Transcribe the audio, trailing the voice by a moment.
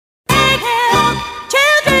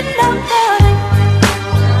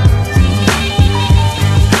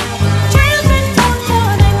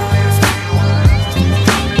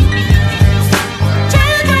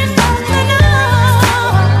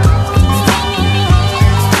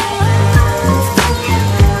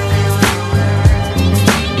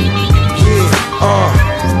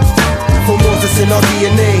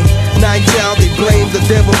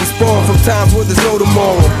times where there's no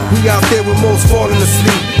tomorrow. We out there with most falling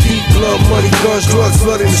asleep. Deep blood, money, guns, drugs,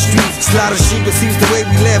 flooding the streets. Slaughter sheep, it seems the way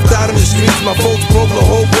we left out in the streets. My folks broke the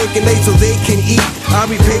whole breaking late so they can eat. I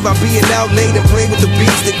repay by being out late and play with the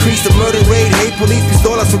beast. Increase the murder rate, hate police,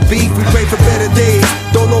 pistolas for beef. We pray for better days,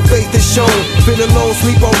 though no faith is shown. Feel alone,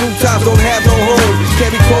 sleep on rooftops, don't have no home.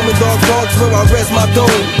 Carry chrome and dog dogs where I rest my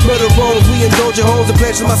dome. Murder bones, we indulge in homes and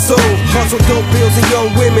pleasure my soul. Hustle dope bills and young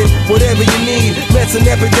women, whatever you need. Mess an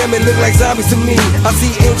epidemic, look like zombies to me. I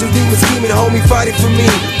see angel demons scheming, homie, fighting for me.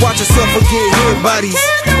 Watch yourself or get hit, bodies.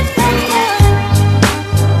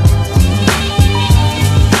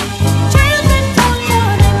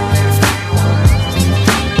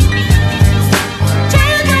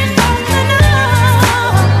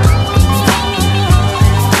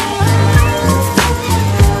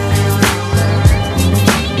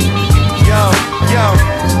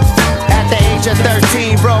 At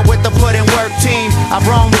 13, bro, with the put in work team. I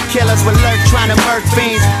roam with killers with lurk trying to murk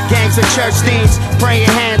fiends. Gangs with church themes, praying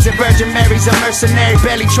hands and Virgin Mary's a mercenary,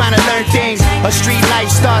 barely trying to learn things. A street life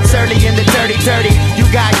starts early in the dirty. You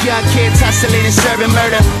got young kids hustling and serving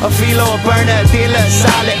murder. A filo, a burner, a dealer, a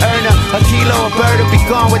solid earner. A kilo, a bird, be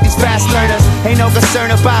gone with these fast learners. Ain't no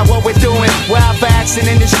concern about what we're doing. Wild bashing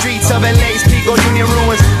in the streets of LA's Pico Union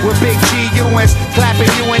ruins. We're big G-Uins, clapping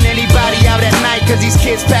you and anybody out at night, cause these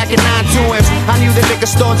kids packing 9-2-Ms. I knew the liquor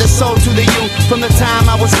stores that sold to the youth. From the time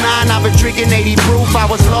I was 9, I've been drinking 80 proof. I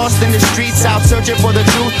was lost in the streets out searching for the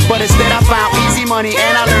truth, but instead I found easy money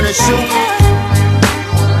and I learned to shoot.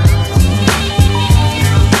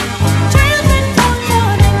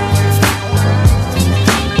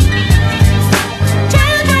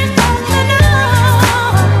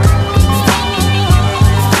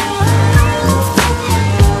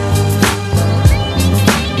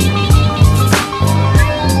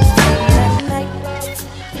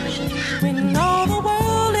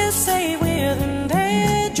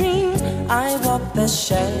 The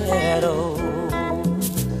shadow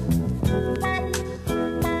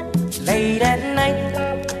late at night,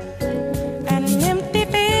 an empty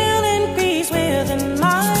feeling creeps within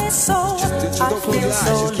my soul. I feel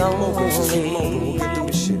so lonely.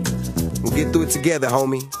 We'll get through it together,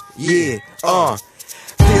 homie. Yeah,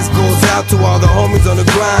 This goes out to all the homies on the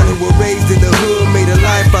grind who were raised in the hood, made a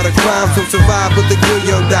life out of crime, some survive but the good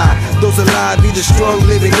young die. Those alive either strong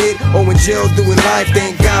living it or in jail doing life.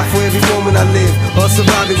 Thank God for every moment I live. Or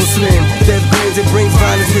surviving was slim. Death grins and brings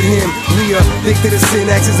violence with him. We are addicted to sin,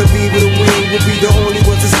 actions of evil to win. We'll be the only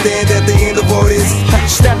ones to stand at the end of all this.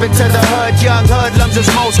 Step into the hood, young hoodlums is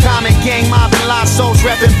most common. Gang mobbing, lost souls,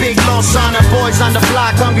 repping big loss on the boys on the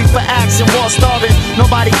block, hungry for action, war starving.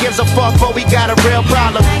 Nobody gives a fuck, but we got a real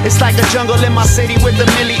problem. It's like a jungle in my city with a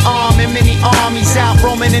milli-arm and many armies out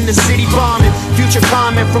roaming in the city bombing. Future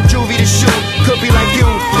comment from juvie to shoot. Could be like you,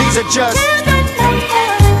 these are just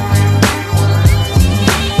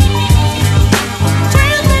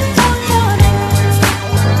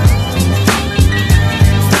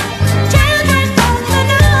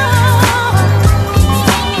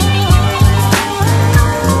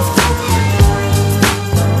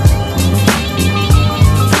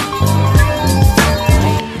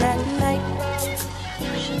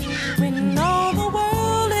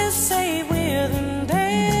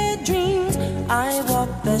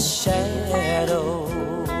the shadow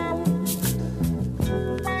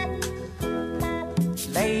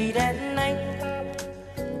late at night,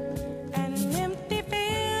 an empty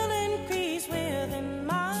feeling creeps within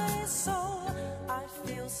my soul. I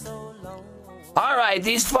feel so lonely. Alright,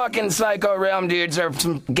 these fucking Psycho Realm dudes are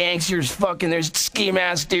some gangsters. Fucking there's ski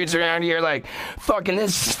mask dudes around here like fucking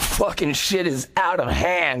this fucking shit is out of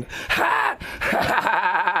hand. Ha ha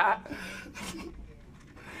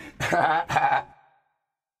ha ha.